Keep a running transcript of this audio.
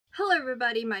Hello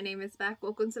everybody, my name is Beck.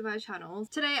 Welcome to my channel.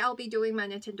 Today I'll be doing my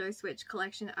Nintendo Switch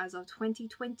collection as of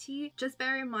 2020. Just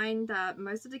bear in mind that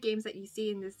most of the games that you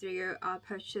see in this video are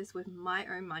purchased with my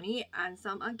own money, and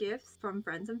some are gifts from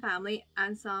friends and family,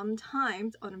 and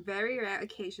sometimes on very rare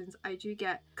occasions I do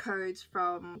get codes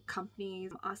from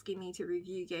companies asking me to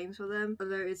review games for them.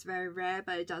 Although it's very rare,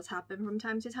 but it does happen from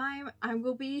time to time. I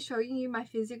will be showing you my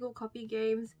physical copy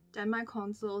games, then my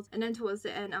consoles, and then towards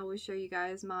the end I will show you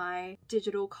guys my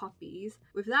digital copies.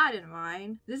 With that in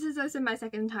mind, this is also my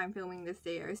second time filming this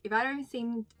video. If I don't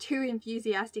seem too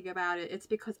enthusiastic about it, it's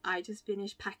because I just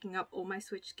finished packing up all my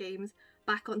Switch games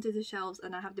back onto the shelves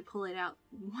and I have to pull it out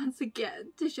once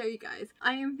again to show you guys.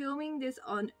 I am filming this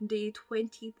on the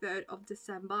 23rd of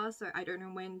December, so I don't know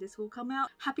when this will come out.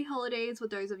 Happy holidays for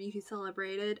those of you who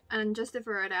celebrated. And just to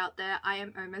throw it out there, I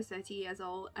am almost 30 years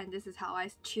old and this is how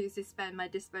I choose to spend my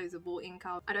disposable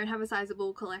income. I don't have a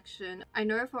sizable collection. I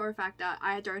know for a fact that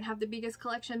I don't have the biggest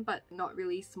collection, but not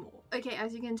really small. Okay,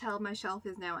 as you can tell, my shelf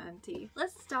is now empty.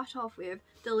 Let's start off with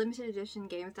the limited edition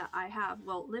games that I have.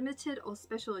 Well, limited or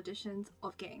special editions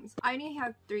of games. I only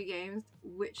have 3 games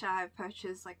which I have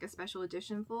purchased like a special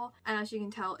edition for, and as you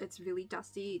can tell it's really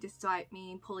dusty despite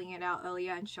me pulling it out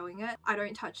earlier and showing it. I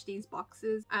don't touch these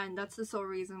boxes, and that's the sole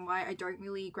reason why I don't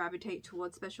really gravitate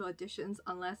towards special editions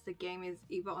unless the game is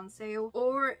either on sale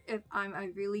or if I'm a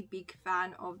really big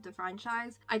fan of the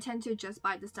franchise. I tend to just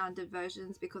buy the standard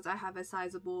versions because I have a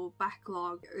sizable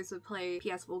backlog. I also play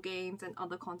PS4 games and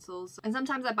other consoles, and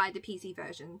sometimes I buy the PC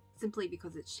version simply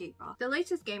because it's cheaper. The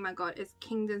latest game I got is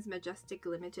Kingdoms Majestic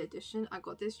Limited Edition. I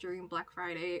got this during Black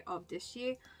Friday of this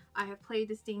year. I have played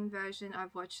the Steam version.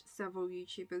 I've watched several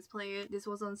YouTubers play it. This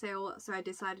was on sale, so I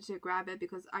decided to grab it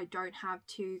because I don't have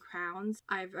 2 crowns.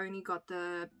 I've only got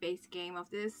the base game of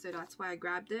this, so that's why I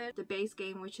grabbed it. The base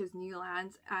game, which is New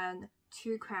Lands, and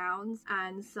 2 crowns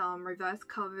and some reverse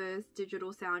covers,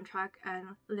 digital soundtrack, and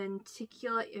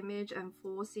lenticular image and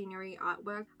full scenery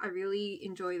artwork. I really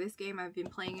enjoy this game. I've been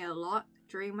playing it a lot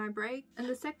during my break. And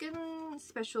the second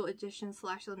special edition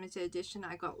 / limited edition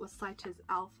I got was Citus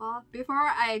Alpha. Before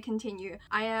I continue,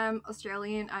 I am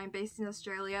Australian. I am based in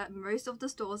Australia. Most of the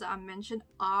stores that I mentioned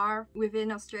are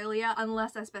within Australia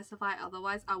unless I specify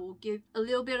otherwise. I will give a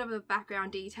little bit of the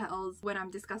background details when I'm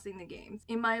discussing the games.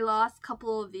 In my last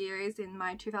couple of videos in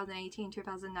my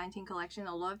 2018-2019 collection,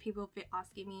 a lot of people have been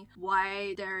asking me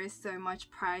why there is so much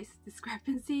price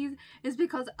discrepancies. It's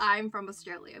because I'm from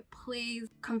Australia. Please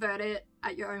convert it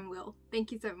at your own will.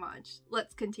 Thank you so much.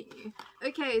 Let's continue.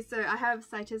 Okay, so I have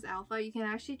Citus Alpha. You can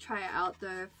actually try out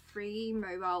the free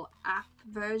mobile app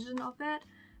version of it,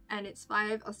 and it's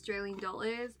 $5 Australian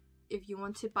if you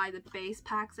want to buy the base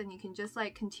packs, and you can just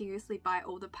like continuously buy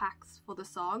all the packs for the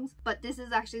songs. But this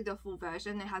is actually the full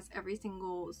version. It has every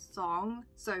single song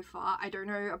so far. I don't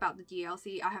know about the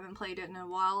DLC. I haven't played it in a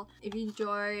while. If you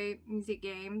enjoy music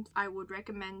games, I would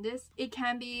recommend this. It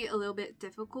can be a little bit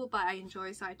difficult, but I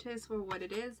enjoy Citus for what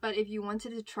it is. But if you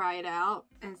wanted to try it out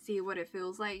and see what it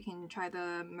feels like, you can try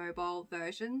the mobile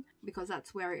version because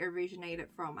that's where it originated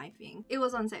from, I think. It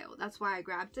was on sale, that's why I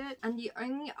grabbed it. And the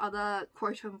only other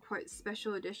quote-unquote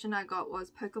special edition I got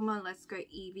was Pokemon Let's Go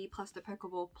Eevee plus the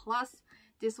Pokeball Plus.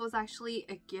 This was actually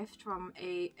a gift from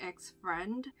a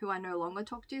ex-friend who I no longer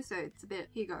talk to, so it's a bit,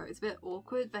 here you go, it's a bit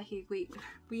awkward, but here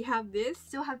we have this.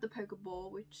 Still have the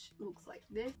Pokeball, which looks like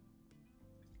this.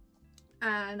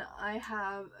 And I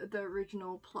have the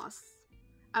original Plus.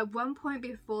 At one point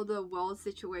before the world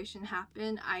situation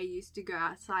happened, I used to go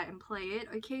outside and play it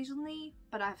occasionally,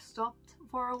 but I've stopped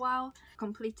for a while.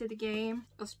 Completed the game.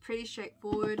 It was pretty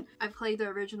straightforward. I played the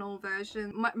original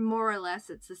version. More or less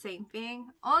it's the same thing.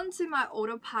 On to my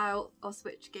older pile of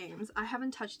Switch games. I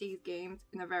haven't touched these games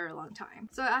in a very long time.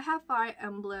 So I have Fire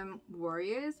Emblem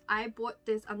Warriors. I bought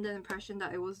this under the impression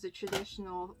that it was the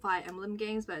traditional Fire Emblem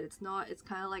games, but it's not. It's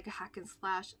kind of like a hack and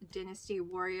slash Dynasty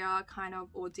Warrior kind of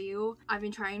ordeal. I've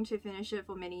been trying to finish it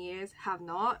for many years, have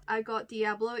not. I got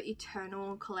Diablo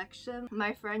Eternal Collection.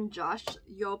 My friend Josh,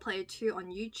 Your Player 2 on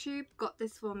YouTube, got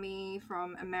this for me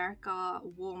from America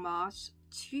Walmart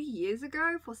 2 years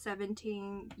ago for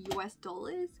 $17 US.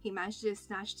 He managed to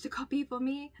snatch the copy for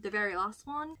me, the very last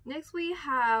one. Next we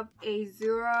have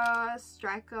Azura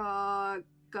Striker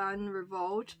Gun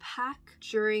Revolt pack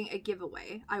during a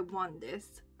giveaway. I won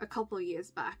this a couple of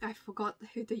years back. I forgot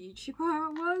who the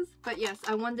YouTuber was, but yes,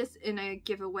 I won this in a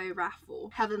giveaway raffle.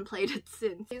 Haven't played it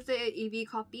since. Here's the Eevee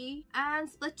copy. And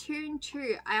Splatoon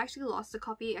 2. I actually lost a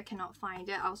copy. I cannot find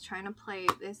it. I was trying to play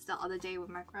this the other day with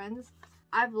my friends.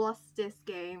 I've lost this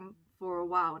game for a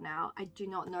while now. I do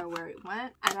not know where it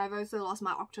went. And I've also lost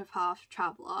my Octopath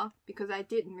Traveler because I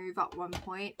did move at one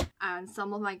point and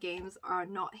some of my games are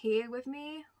not here with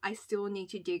me. I still need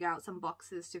to dig out some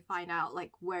boxes to find out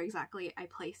like where exactly I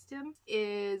placed him.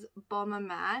 Is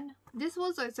Bomberman. This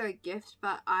was also a gift,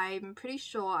 but I'm pretty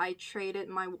sure I traded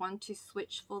my one to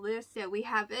Switch for this. Yeah, we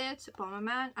have it,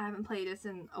 Bomberman. I haven't played this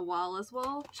in a while as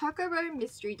well. Chocobo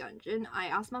Mystery Dungeon. I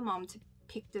asked my mom to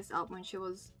pick this up when she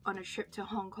was on a trip to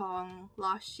Hong Kong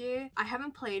last year. I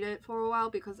haven't played it for a while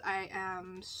because I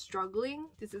am struggling.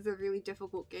 This is a really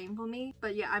difficult game for me.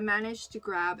 But yeah, I managed to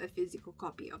grab a physical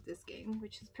copy of this game,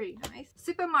 which is pretty nice.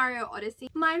 Super Mario Odyssey.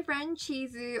 My friend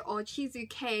Chizu or Chizu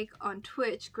Cake on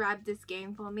Twitch grabbed this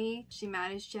game for me. She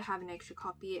managed to have an extra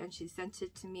copy and she sent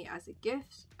it to me as a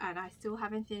gift, and I still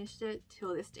haven't finished it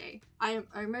till this day. I am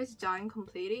almost done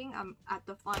completing. I'm at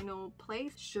the final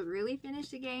place. Should really finish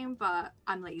the game, but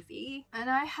I'm lazy. And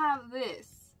I have this.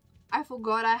 I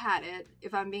forgot I had it,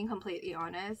 if I'm being completely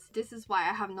honest. This is why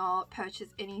I have not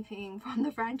purchased anything from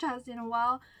the franchise in a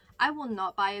while. I will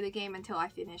not buy the game until I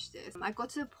finish this. I got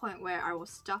to the point where I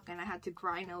was stuck and I had to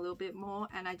grind a little bit more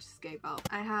and I just gave up.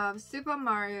 I have Super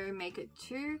Mario Maker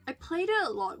 2. I played it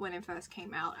a lot when it first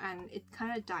came out and it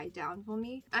kind of died down for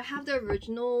me. I have the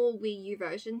original Wii U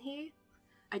version here.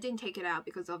 I didn't take it out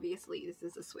because obviously this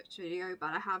is a Switch video, but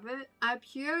I have it. I have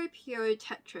Puyo Puyo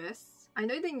Tetris. I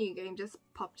know the new game just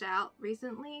popped out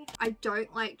recently. I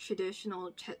don't like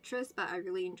traditional Tetris, but I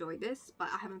really enjoy this, but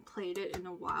I haven't played it in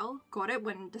a while. Got it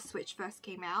when the Switch first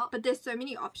came out, but there's so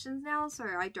many options now, so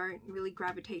I don't really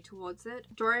gravitate towards it.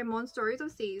 Doraemon Stories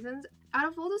of Seasons. Out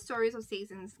of all the Stories of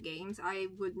Seasons games, I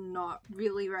would not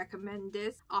really recommend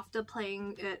this after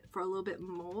playing it for a little bit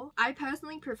more. I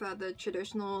personally prefer the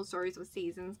traditional Stories of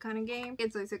Seasons kind of game.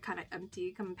 It's also kind of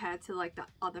empty compared to like the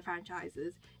other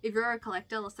franchises. If you're a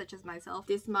collector such as myself,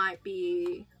 this might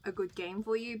be a good game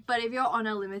for you, but if you're on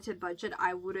a limited budget,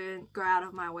 I wouldn't go out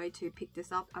of my way to pick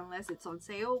this up unless it's on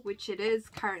sale, which it is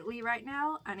currently right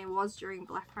now, and it was during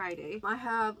Black Friday. I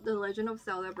have The Legend of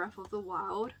Zelda Breath of the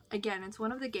Wild. Again, it's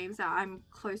one of the games that I'm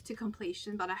close to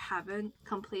completion, but I haven't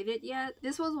completed yet.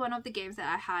 This was one of the games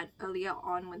that I had earlier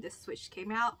on when the Switch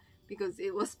came out because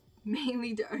it was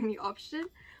mainly the only option,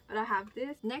 but I have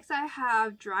this. Next I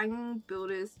have Dragon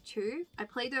Builders 2. I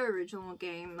played the original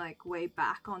game like way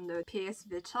back on the PS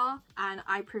Vita and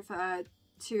I prefer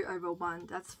 2 over 1,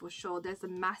 that's for sure. There's a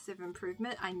massive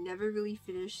improvement. I never really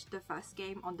finished the first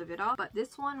game on the Vita, but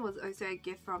this one was also a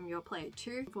gift from Your Player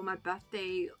 2 for my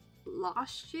birthday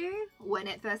last year when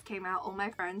it first came out. All my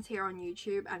friends here on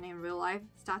YouTube and in real life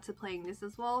started playing this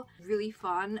as well. Really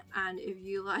fun, and if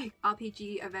you like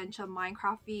RPG, adventure,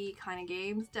 Minecraft-y kind of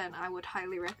games, then I would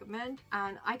highly recommend.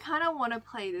 And I kind of want to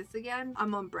play this again.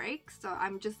 I'm on break, so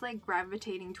I'm just like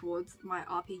gravitating towards my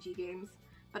RPG games,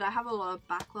 but I have a lot of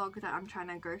backlog that I'm trying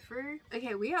to go through.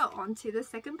 Okay, we are on to the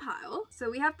second pile.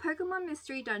 So we have Pokemon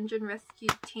Mystery Dungeon Rescue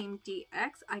Team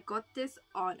DX. I got this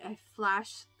on a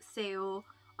flash sale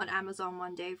on Amazon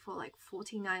one day for like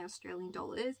 49 Australian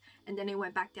dollars, and then it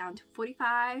went back down to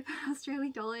 45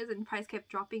 Australian dollars and price kept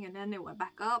dropping and then it went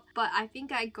back up. But I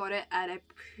think I got it at a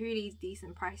pretty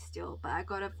decent price still, but I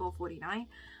got it for 49.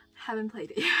 Haven't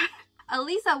played it yet. At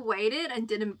least I waited and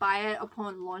didn't buy it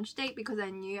upon launch date because I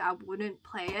knew I wouldn't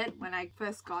play it when I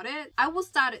first got it. I will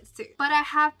start it soon, but I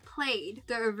have played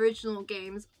the original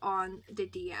games on the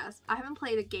DS. I haven't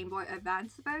played the Game Boy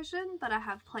Advance version, but I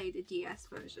have played the DS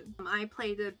version. I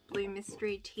played the Blue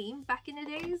Mystery Team back in the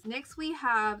days. Next we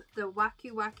have the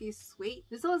Waku Waku Suite.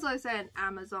 This was also an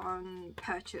Amazon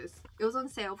purchase. It was on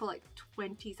sale for like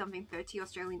 20 something 30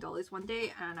 Australian dollars one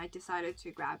day and I decided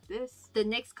to grab this. The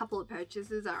next couple of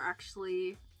purchases are actually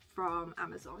from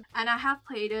Amazon and I have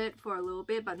played it for a little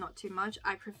bit but not too much.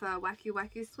 I prefer Waku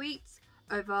Waku Suites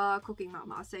over Cooking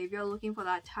Mama, so if you're looking for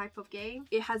that type of game,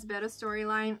 it has better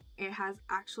storyline, it has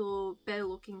actual better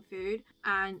looking food,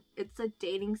 and it's a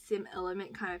dating sim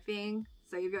element kind of thing,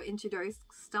 so if you're into those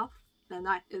stuff then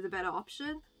that is a better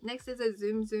option. Next is a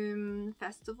Zoom Zoom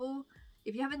Festival.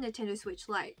 If you have a Nintendo Switch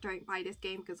Lite, don't buy this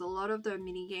game because a lot of the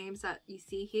mini games that you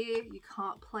see here you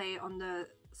can't play on the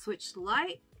Switch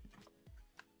Lite.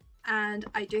 And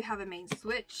I do have a main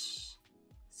Switch,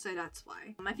 so that's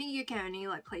why. I think you can only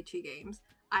like play 2 games.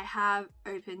 I have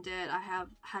opened it, I have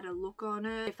had a look on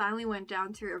it. It finally went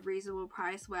down to a reasonable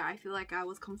price where I feel like I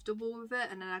was comfortable with it,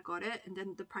 and then I got it and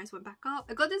then the price went back up.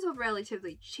 I got this for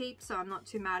relatively cheap, so I'm not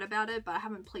too mad about it, but I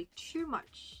haven't played too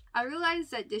much. I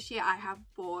realized that this year I have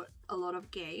bought a lot of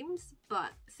games,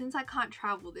 but since I can't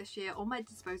travel this year, all my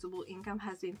disposable income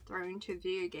has been thrown to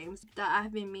video games that I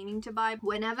have been meaning to buy.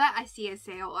 Whenever I see a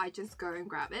sale, I just go and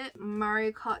grab it.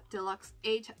 Mario Kart Deluxe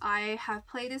 8, I have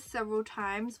played this several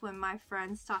times when my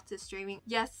friends started streaming.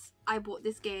 Yes, I bought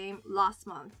this game last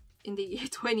month. In the year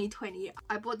 2020.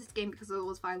 I bought this game because it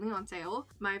was finally on sale.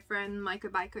 My friend Maiko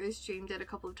Baiko streamed it a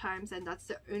couple of times, and that's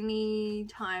the only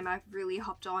time I've really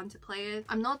hopped on to play it.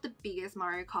 I'm not the biggest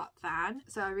Mario Kart fan,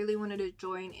 so I really wanted to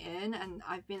join in, and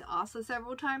I've been asked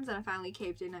several times and I finally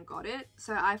caved in and got it.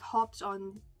 So I've hopped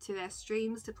on to their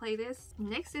streams to play this.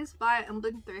 Next is Fire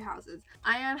Emblem Three Houses.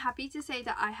 I am happy to say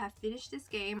that I have finished this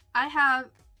game. I have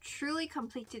truly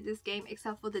completed this game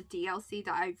except for the DLC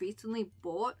that I recently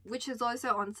bought, which is also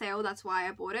on sale, that's why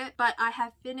I bought it. But I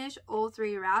have finished all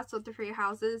 3 routes of the 3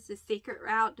 houses: the secret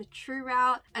route, the true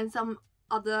route, and some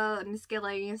other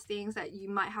miscellaneous things that you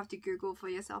might have to Google for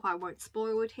yourself. I won't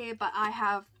spoil it here, but I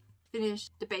have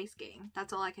finished the base game.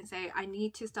 That's all I can say. I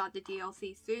need to start the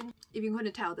DLC soon. If you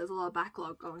couldn't tell, there's a lot of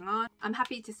backlog going on. I'm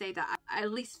happy to say that I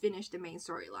at least finished the main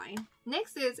storyline.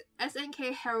 Next is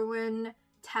SNK Heroine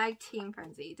Tag Team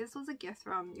Frenzy. This was a gift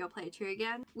from your playthrough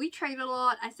again. We trade a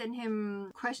lot. I send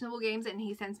him questionable games and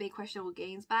he sends me questionable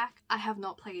games back. I have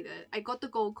not played it. I got the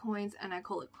gold coins and I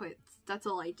call it quits. That's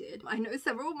all I did. I know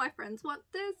several of my friends want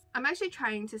this. I'm actually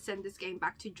trying to send this game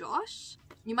back to Josh.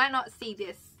 You might not see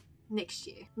this next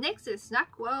year. Next is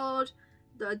Snack World,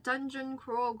 the Dungeon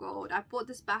Crawl Gold. I bought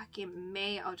this back in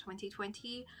May of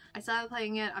 2020. I started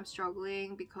playing it. I'm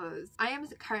struggling because I am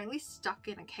currently stuck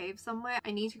in a cave somewhere.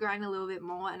 I need to grind a little bit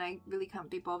more and I really can't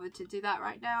be bothered to do that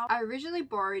right now. I originally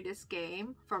borrowed this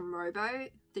game from Robo,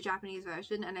 the Japanese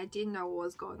version, and I didn't know what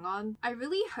was going on. I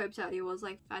really hoped that it was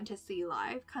like Fantasy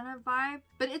Life kind of vibe,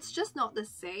 but it's just not the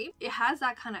same. It has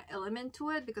that kind of element to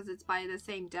it because it's by the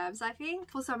same devs, I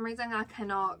think. For some reason I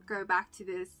cannot go back to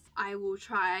this. I will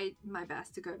try my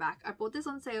best to go back. I bought this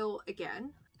on sale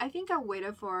again. I think I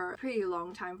waited for a pretty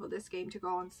long time for this game to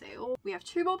go on sale. We have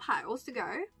 2 more piles to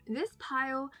go. In this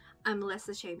pile, I'm less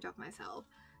ashamed of myself.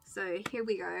 So here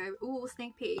we go. Ooh,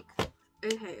 sneak peek.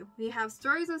 Okay, we have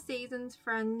Stories of Seasons,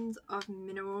 Friends of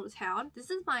Mineral Town. This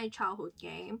is my childhood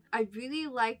game. I really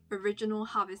like original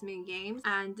Harvest Moon games,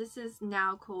 and this is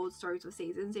now called Stories of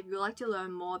Seasons. If you'd like to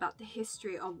learn more about the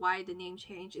history of why the name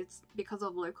changed, it's because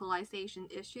of localization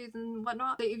issues and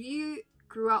whatnot. But if you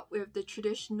grew up with the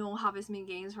traditional Harvest Moon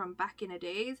games from back in the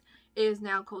days, it is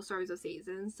now called Stories of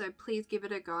Seasons, so please give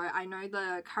it a go. I know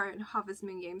the current Harvest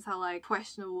Moon games are like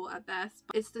questionable at best,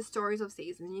 but it's the Stories of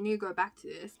Seasons. You need to go back to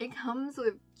this. It comes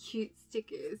with cute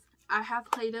stickers. I have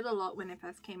played it a lot when it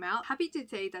first came out. Happy to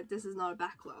say that this is not a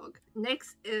backlog.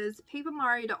 Next is Paper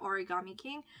Mario the Origami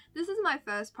King. This is my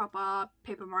first proper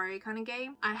Paper Mario kind of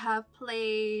game. I have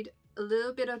played a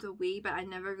little bit of the Wii, but I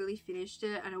never really finished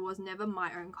it, and it was never my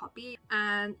own copy,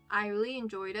 and I really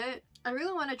enjoyed it. I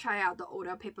really want to try out the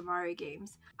older Paper Mario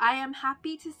games. I am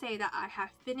happy to say that I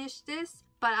have finished this,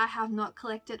 but I have not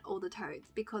collected all the toads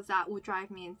because that would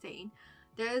drive me insane.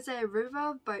 There is a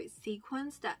river boat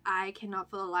sequence that I cannot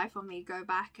for the life of me go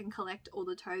back and collect all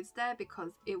the toads there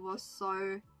because it was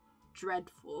so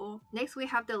dreadful. Next we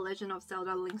have The Legend of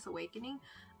Zelda Link's Awakening.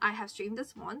 I have streamed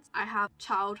this once. I have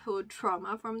childhood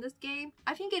trauma from this game.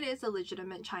 I think it is a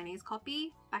legitimate Chinese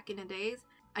copy back in the days.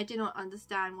 I did not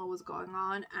understand what was going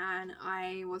on and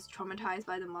I was traumatized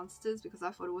by the monsters because I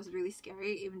thought it was really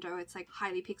scary, even though it's like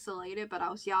highly pixelated, but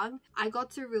I was young. I got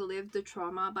to relive the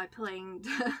trauma by playing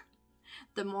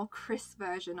the more crisp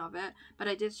version of it, but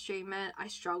I did stream it. I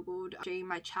struggled.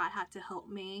 My chat had to help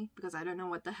me because I don't know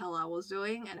what the hell I was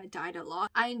doing and I died a lot.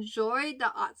 I enjoyed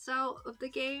the art style of the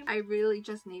game. I really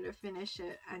just need to finish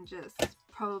it and just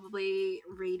probably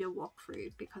read a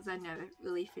walkthrough because I never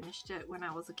really finished it when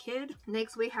I was a kid.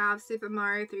 Next we have Super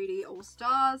Mario 3D All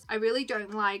Stars. I really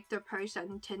don't like the approach that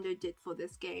Nintendo did for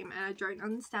this game and I don't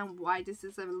understand why this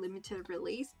is a limited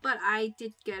release, but I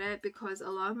did get it because a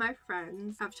lot of my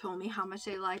friends have told me how much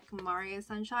they like Mario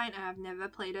Sunshine and I've never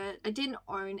played it. I didn't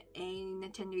own a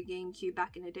Nintendo GameCube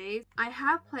back in the days. I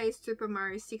have played Super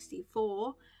Mario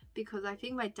 64 because I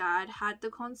think my dad had the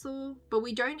console, but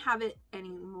we don't have it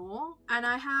anymore. And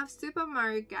I have Super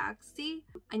Mario Galaxy.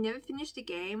 I never finished the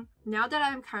game. Now that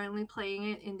I'm currently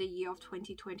playing it in the year of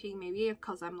 2020, maybe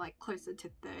because I'm like closer to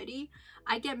 30,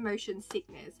 I get motion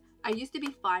sickness. I used to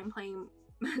be fine playing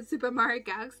Super Mario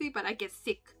Galaxy, but I get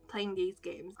sick playing these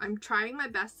games. I'm trying my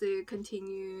best to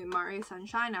continue Mario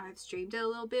Sunshine. I have streamed it a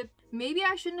little bit. Maybe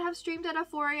I shouldn't have streamed it at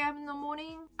 4 AM in the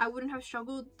morning. I wouldn't have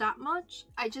struggled that much.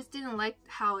 I just didn't like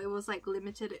how it was like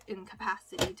limited in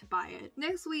capacity to buy it.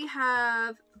 Next we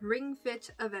have Ring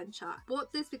Fit Adventure.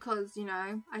 Bought this because, you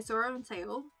know, I saw it on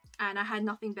sale and I had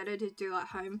nothing better to do at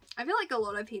home. I feel like a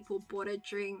lot of people bought it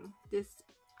during this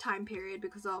time period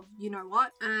because of you know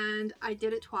what, and I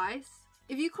did it twice.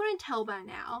 If you couldn't tell by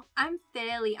now, I'm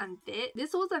fairly unfit.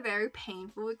 This was a very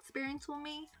painful experience for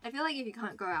me. I feel like if you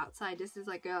can't go outside, this is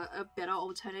like a better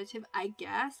alternative, I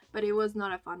guess. But it was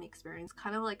not a fun experience.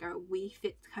 Kind of like a Wii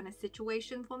Fit kind of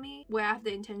situation for me, where I have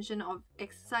the intention of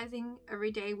exercising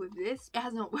every day with this. It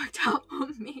has not worked out for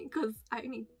me because I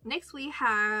need... Next we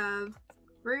have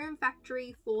Room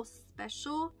Factory 4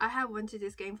 Special. I have wanted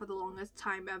this game for the longest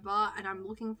time ever, and I'm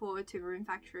looking forward to Room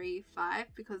Factory 5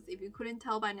 because if you couldn't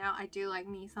tell by now, I do like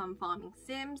me some farming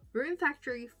sims. Room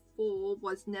Factory 4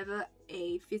 was never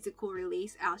a physical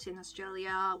release out in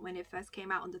Australia when it first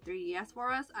came out on the 3DS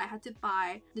for us. I had to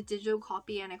buy the digital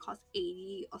copy and it cost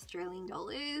 80 Australian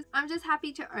dollars. I'm just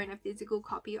happy to own a physical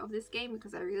copy of this game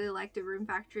because I really like the Room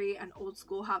Factory and old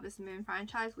school Harvest Moon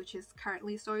franchise, which is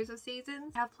currently Stories of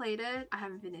Seasons. I have played it. I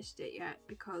haven't finished it yet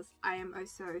because I am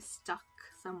also stuck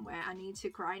somewhere. I need to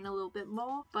grind a little bit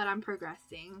more, but I'm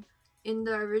progressing. In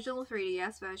the original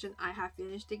 3DS version, I have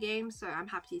finished the game, so I'm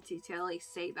happy to totally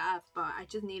say that, but I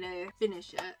just need to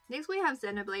finish it. Next we have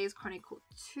Xenoblade Chronicles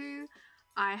 2.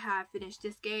 I have finished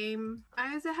this game.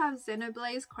 I also have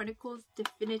Xenoblade Chronicles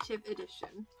Definitive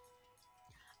Edition.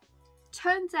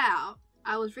 Turns out,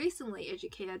 I was recently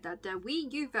educated that the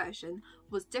Wii U version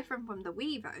was different from the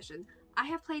Wii version. I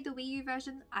have played the Wii U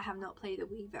version, I have not played the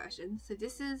Wii version, so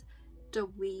this is the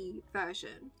Wii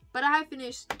version. But I have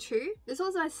finished 2. This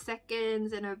was my second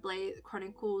Xenoblade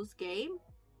Chronicles game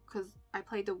because I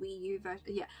played the Wii U version.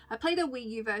 Yeah, I played the Wii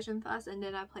U version first and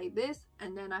then I played this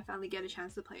and then I finally get a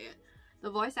chance to play it.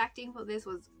 The voice acting for this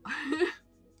was...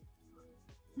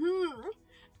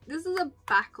 This is a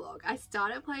backlog. I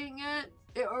started playing it.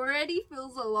 It already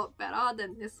feels a lot better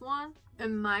than this one.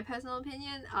 In my personal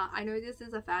opinion, I know this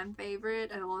is a fan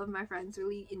favorite and a lot of my friends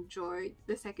really enjoyed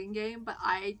the second game, but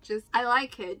I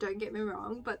like it, don't get me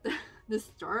wrong, but the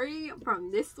story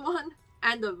from this one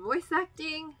and the voice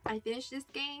acting, I finished this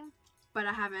game, but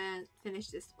I haven't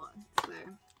finished this one. So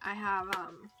I have,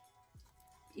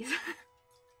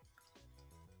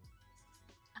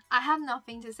 I have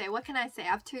nothing to say. What can I say? I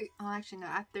have two, oh actually no,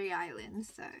 I have 3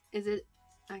 islands, so is it,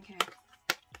 okay.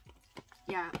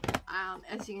 Yeah,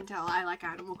 as you can tell, I like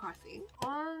Animal Crossing.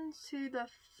 On to the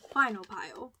final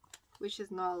pile, which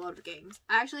is not a lot of games.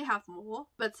 I actually have more,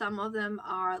 but some of them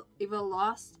are either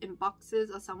lost in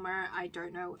boxes or somewhere I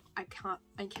don't know. I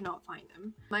cannot find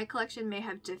them. My collection may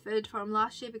have differed from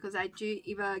last year because I do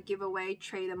either give away,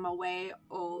 trade them away,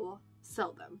 or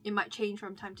sell them. It might change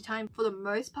from time to time. For the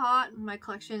most part, my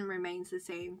collection remains the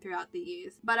same throughout the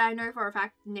years. But I know for a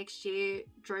fact next year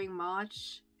during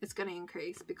March, it's gonna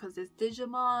increase because there's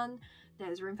Digimon,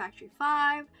 there's Room Factory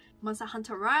 5, Monster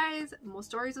Hunter Rise, more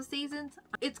Stories of Seasons.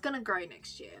 It's gonna grow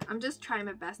next year. I'm just trying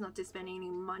my best not to spend any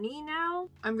money now.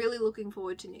 I'm really looking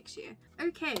forward to next year.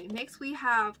 Okay, next we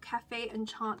have Cafe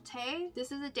Enchante.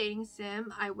 This is a dating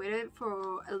sim. I waited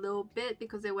for a little bit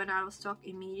because it went out of stock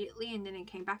immediately and then it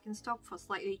came back in stock for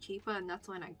slightly cheaper and that's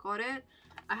when I got it.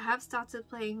 I have started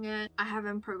playing it. I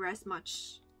haven't progressed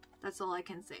much. That's all I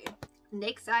can say.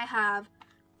 Next I have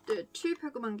the 2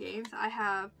 Pokemon games. I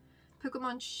have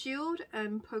Pokemon Shield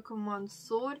and Pokemon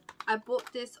Sword. I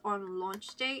bought this on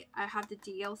launch date. I have the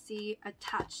DLC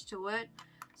attached to it.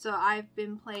 So I've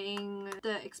been playing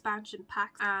the expansion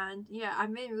packs and yeah,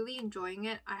 I've been really enjoying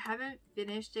it. I haven't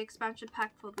finished the expansion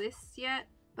pack for this yet,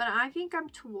 but I think I'm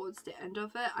towards the end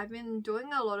of it. I've been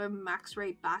doing a lot of max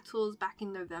rate battles back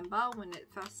in November when it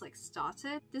first like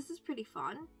started. This is pretty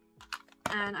fun.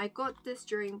 And I got this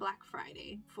during Black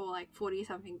Friday for like 40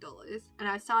 something dollars and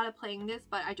I started playing this,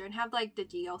 but I don't have like the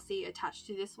DLC attached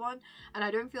to this one and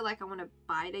I don't feel like I want to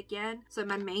buy it again. So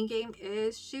my main game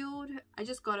is Shield. I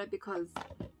just got it because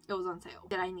it was on sale.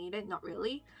 Did I need it? Not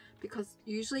really, because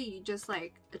usually you just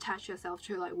like attach yourself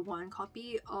to like 1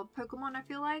 copy of Pokemon, I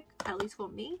feel like, at least for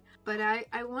me. But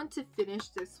I want to finish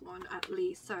this one at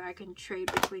least so I can trade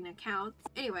between accounts.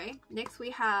 Anyway, next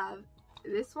we have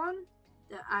this one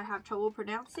that I have trouble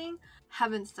pronouncing.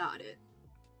 Haven't started.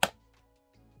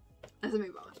 Let's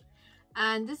move on.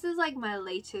 And this is like my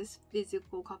latest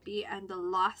physical copy and the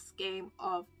last game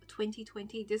of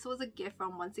 2020. This was a gift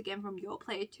from, once again, from your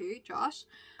player too, Josh.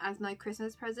 As my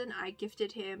Christmas present, I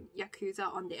gifted him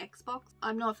Yakuza on the Xbox.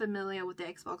 I'm not familiar with the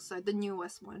Xbox, so the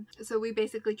newest one. So we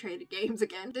basically traded games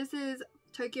again. This is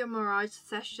Tokyo Mirage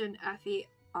Session Effie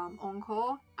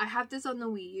Encore. I have this on the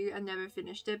Wii U and never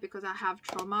finished it because I have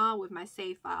trauma with my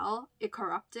save file. It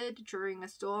corrupted during a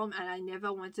storm and I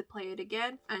never want to play it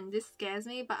again, and this scares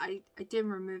me, but I didn't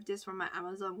remove this from my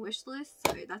Amazon wish list,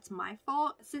 so that's my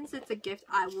fault. Since it's a gift,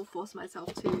 I will force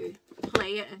myself to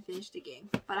play it and finish the game,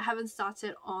 but I haven't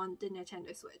started on the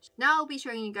Nintendo Switch. Now I'll be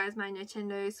showing you guys my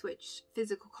Nintendo Switch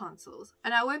physical consoles,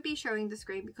 and I won't be showing the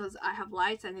screen because I have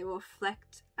lights and they will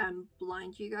reflect and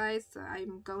blind you guys, so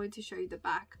I'm going to show you the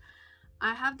back.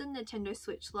 I have the Nintendo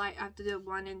Switch Lite. I have the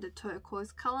one in the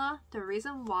turquoise color. The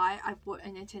reason why I bought a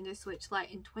Nintendo Switch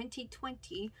Lite in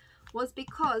 2020 was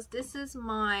because this is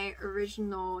my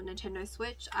original Nintendo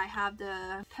Switch. I have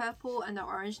the purple and the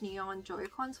orange neon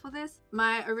Joy-Cons for this.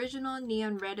 My original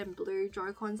neon red and blue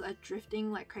Joy-Cons are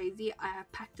drifting like crazy. I have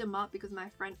packed them up because my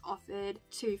friend offered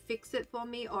to fix it for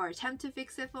me or attempt to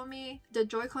fix it for me. The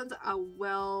Joy-Cons are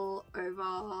well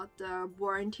over the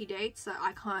warranty date, so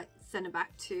I can't send it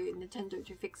back to Nintendo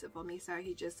to fix it for me, so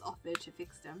he just offered to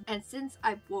fix them. And since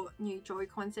I bought new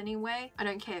Joy-Cons anyway, I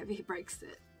don't care if he breaks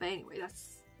it. But anyway,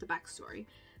 that's the backstory.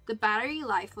 The battery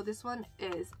life for this one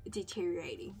is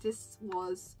deteriorating. This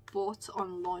was bought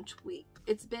on launch week.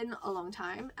 It's been a long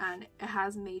time and it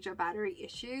has major battery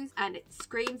issues and it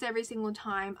screams every single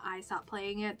time I start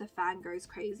playing it. The fan goes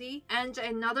crazy. And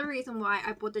another reason why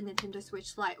I bought the Nintendo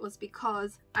Switch Lite was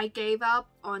because I gave up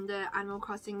on the Animal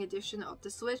Crossing edition of the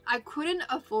Switch. I couldn't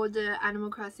afford the Animal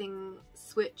Crossing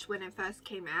Switch when it first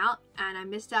came out and I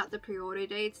missed out the pre-order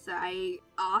date, so I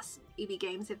asked EB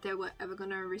Games if they were ever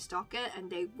going to restock it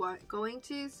and they weren't going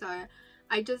to, so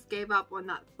I just gave up on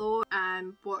that thought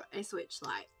and bought a Switch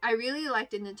Lite. I really like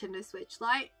the Nintendo Switch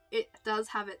Lite. It does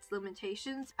have its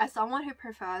limitations. As someone who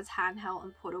prefers handheld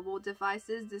and portable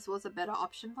devices, this was a better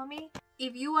option for me.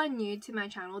 If you are new to my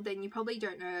channel, then you probably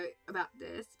don't know about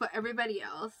this. For everybody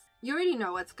else, you already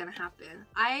know what's gonna happen.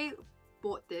 I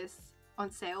bought this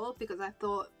on sale because I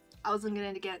thought I wasn't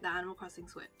gonna get the Animal Crossing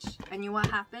Switch. And you know what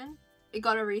happened? It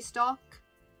got a restock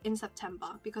in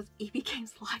September because EB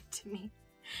Games lied to me.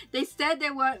 They said they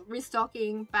weren't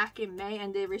restocking back in May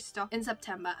and they restocked in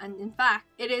September, and in fact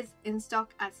it is in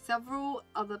stock at several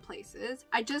other places.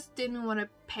 I just didn't want to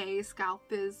pay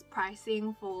scalpers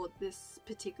pricing for this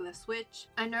particular Switch.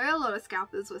 I know a lot of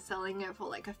scalpers were selling it for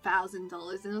like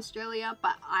 $1,000 in Australia,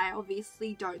 but I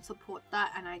obviously don't support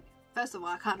that, and first of all,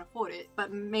 I can't afford it,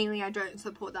 but mainly I don't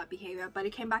support that behavior. But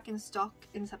it came back in stock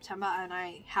in September and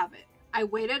I have it. I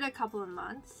waited a couple of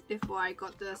months before I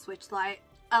got the Switch Lite.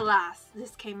 Alas,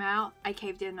 this came out, I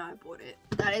caved in and I bought it.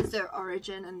 That is the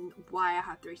origin and why I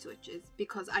have 3 Switches,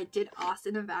 because I did ask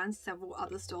in advance several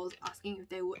other stores asking if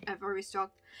they would ever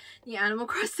restock the Animal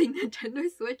Crossing Nintendo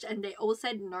Switch, and they all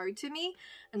said no to me,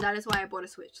 and that is why I bought a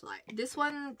Switch Lite. This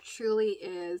one truly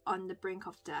is on the brink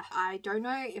of death. I don't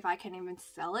know if I can even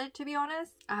sell it, to be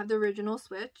honest. I have the original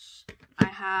Switch, I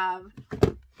have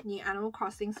the Animal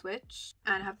Crossing Switch,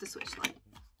 and I have the Switch Lite.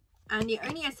 And the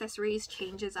only accessories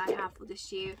changes I have for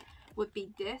this year would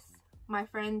be this. My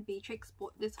friend Beatrix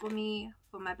bought this for me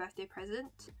for my birthday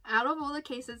present. Out of all the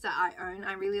cases that I own,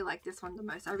 I really like this one the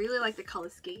most. I really like the color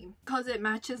scheme because it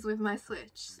matches with my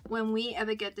Switch. When we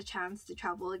ever get the chance to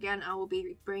travel again, I will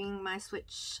be bringing my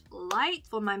Switch Lite.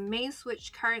 For my main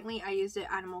Switch, currently I use the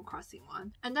Animal Crossing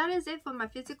one. And that is it for my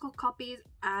physical copies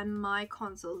and my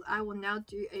consoles. I will now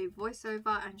do a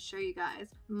voiceover and show you guys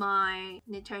my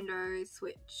Nintendo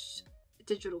Switch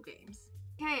digital games.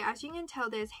 Okay, as you can tell,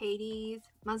 there's Hades,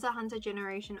 Monster Hunter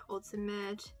Generation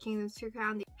Ultimate, Kingdoms 2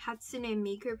 Crown, the Hatsune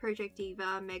Miku Project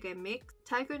Diva Mega Mix,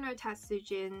 Taiko no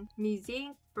Tatsujin, Music,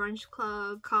 Brunch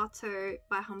Club, Kato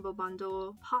by Humble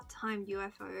Bundle, Part-Time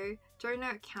UFO,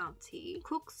 Donut County,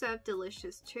 Cook Serve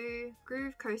Delicious 2,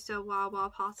 Groove Coaster Wild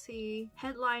Wild Party,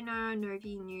 Headliner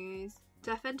Novi News,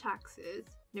 Death and Taxes,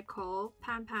 Nicole,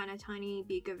 Pan Pan A Tiny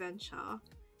Big Adventure,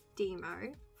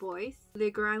 Demo, Voice,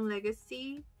 The Grand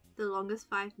Legacy, The Longest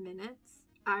 5 Minutes,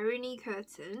 Irony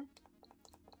Curtain,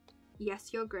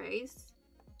 Yes Your Grace,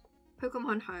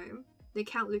 Pokemon Home, The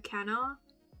Count Lucana,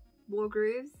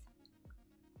 Wargrooves,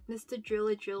 Mr.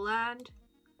 Driller Drillland,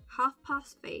 Half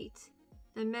Past Fate,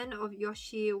 The Men of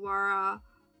Yoshiwara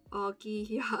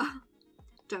Ogiya,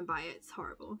 don't buy it, it's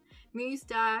horrible, Muse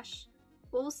Dash,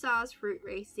 All Stars Fruit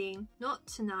Racing, Not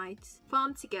Tonight,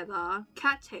 Farm Together,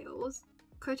 Cattails,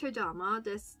 Kotodama,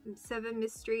 there's 7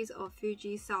 Mysteries of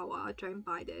Fujisawa. Don't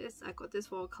buy this. I got this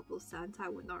for a couple of cents. I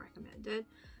would not recommend it.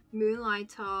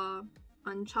 Moonlighter,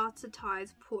 Uncharted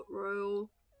Ties, Port Royal,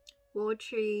 Wall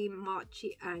Tree,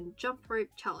 Marchi, and Jump Rope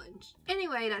Challenge.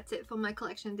 Anyway, that's it for my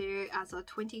collection video as of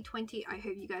 2020. I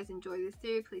hope you guys enjoyed this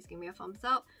video. Please give me a thumbs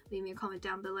up. Leave me a comment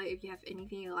down below if you have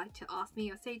anything you'd like to ask me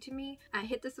or say to me. And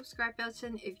hit the subscribe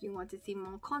button if you want to see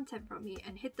more content from me.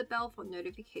 And hit the bell for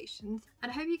notifications. And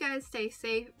I hope you guys stay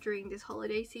safe during this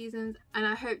holiday season. And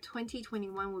I hope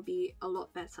 2021 will be a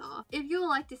lot better. If you would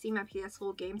like to see my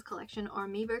PS4 games collection or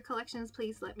Amiibo collections,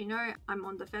 please let me know. I'm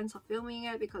on the fence of filming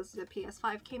it because the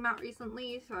PS5 came out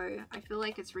recently, so I feel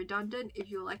like it's redundant. If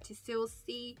you would like to still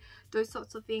see those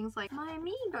sorts of things like my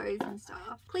amiibos and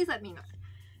stuff, please let me know.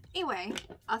 Anyway,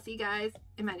 I'll see you guys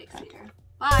in my next video.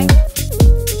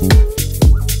 Bye!